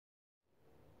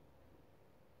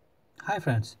Hi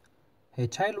friends, a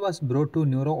child was brought to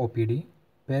neuro OPD.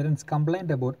 Parents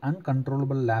complained about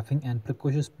uncontrollable laughing and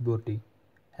precocious puberty.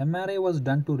 MRI was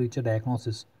done to reach a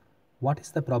diagnosis. What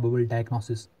is the probable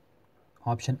diagnosis?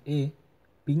 Option A,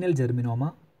 penile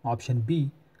germinoma. Option B,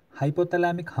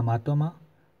 hypothalamic hamartoma.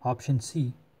 Option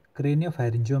C,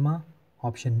 craniopharyngioma.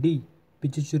 Option D,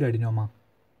 pituitary adenoma.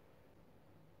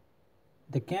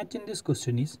 The catch in this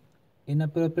question is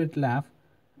inappropriate laugh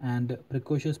and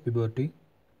precocious puberty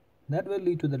that will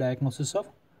lead to the diagnosis of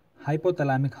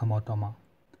hypothalamic hamartoma.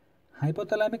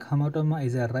 Hypothalamic hamartoma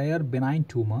is a rare benign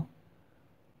tumor.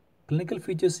 Clinical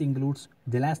features includes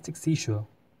gelastic seizure.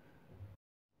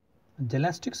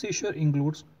 Gelastic seizure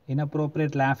includes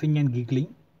inappropriate laughing and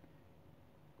giggling.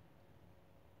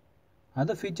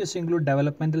 Other features include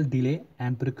developmental delay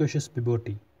and precocious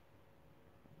puberty.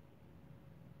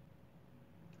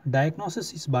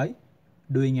 Diagnosis is by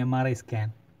doing MRI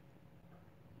scan.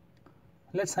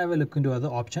 Let's have a look into other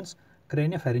options.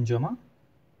 Craniopharyngioma.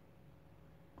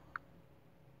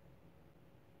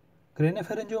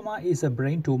 Craniopharyngioma is a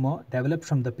brain tumor developed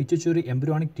from the pituitary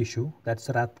embryonic tissue, that's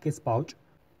the Rathke's pouch.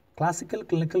 Classical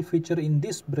clinical feature in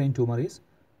this brain tumor is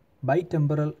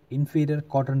bitemporal inferior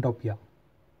quadrantopia.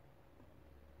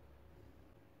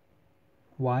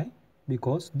 Why?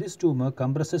 Because this tumor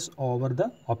compresses over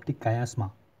the optic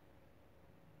chiasma.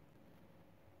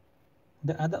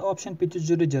 The other option,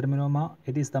 pituitary germinoma,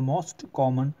 it is the most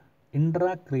common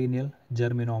intracranial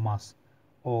germinomas,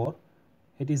 or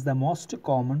it is the most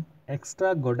common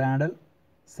extragonadal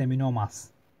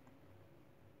seminomas.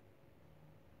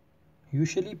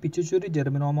 Usually pituitary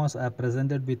germinomas are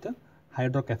presented with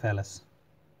hydrocephalus.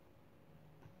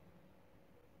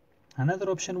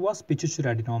 Another option was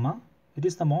pituitary adenoma. It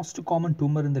is the most common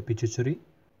tumor in the pituitary.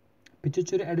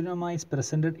 Pituitary adenoma is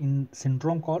presented in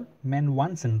syndrome called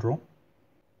MEN1 syndrome.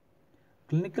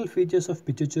 Clinical features of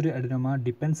pituitary adenoma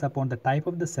depends upon the type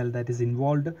of the cell that is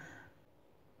involved.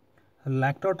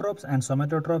 Lactotropes and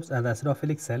somatotropes are the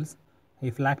acidophilic cells.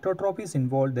 If lactotrope is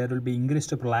involved, there will be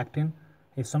increased prolactin.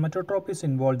 If somatotrope is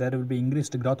involved, there will be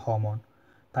increased growth hormone.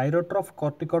 Thyrotroph,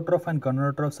 corticotroph and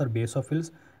gonadotropes are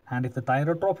basophils, and if the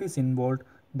thyrotroph is involved,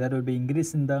 there will be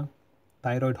increase in the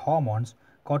thyroid hormones.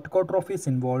 Corticotroph is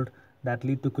involved, that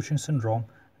lead to Cushing's syndrome.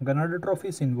 Gonadotroph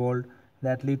is involved,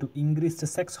 that lead to increased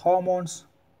sex hormones,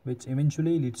 which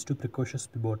eventually leads to precocious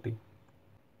puberty.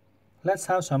 Let's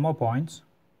have some more points.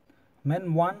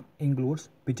 MEN1 includes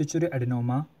pituitary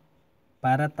adenoma,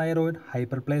 parathyroid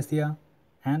hyperplasia,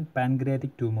 and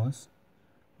pancreatic tumors,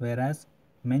 whereas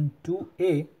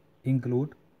MEN2A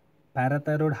include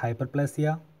parathyroid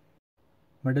hyperplasia,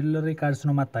 medullary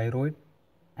carcinoma thyroid,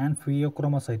 and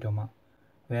pheochromocytoma,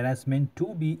 whereas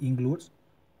MEN2B includes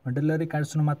medullary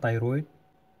carcinoma thyroid,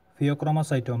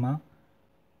 pheochromocytoma,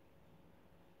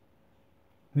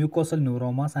 mucosal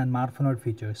neuromas, and marfanoid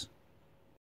features.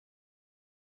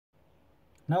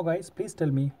 Now guys, please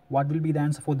tell me what will be the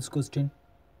answer for this question.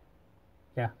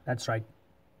 Yeah, that's right.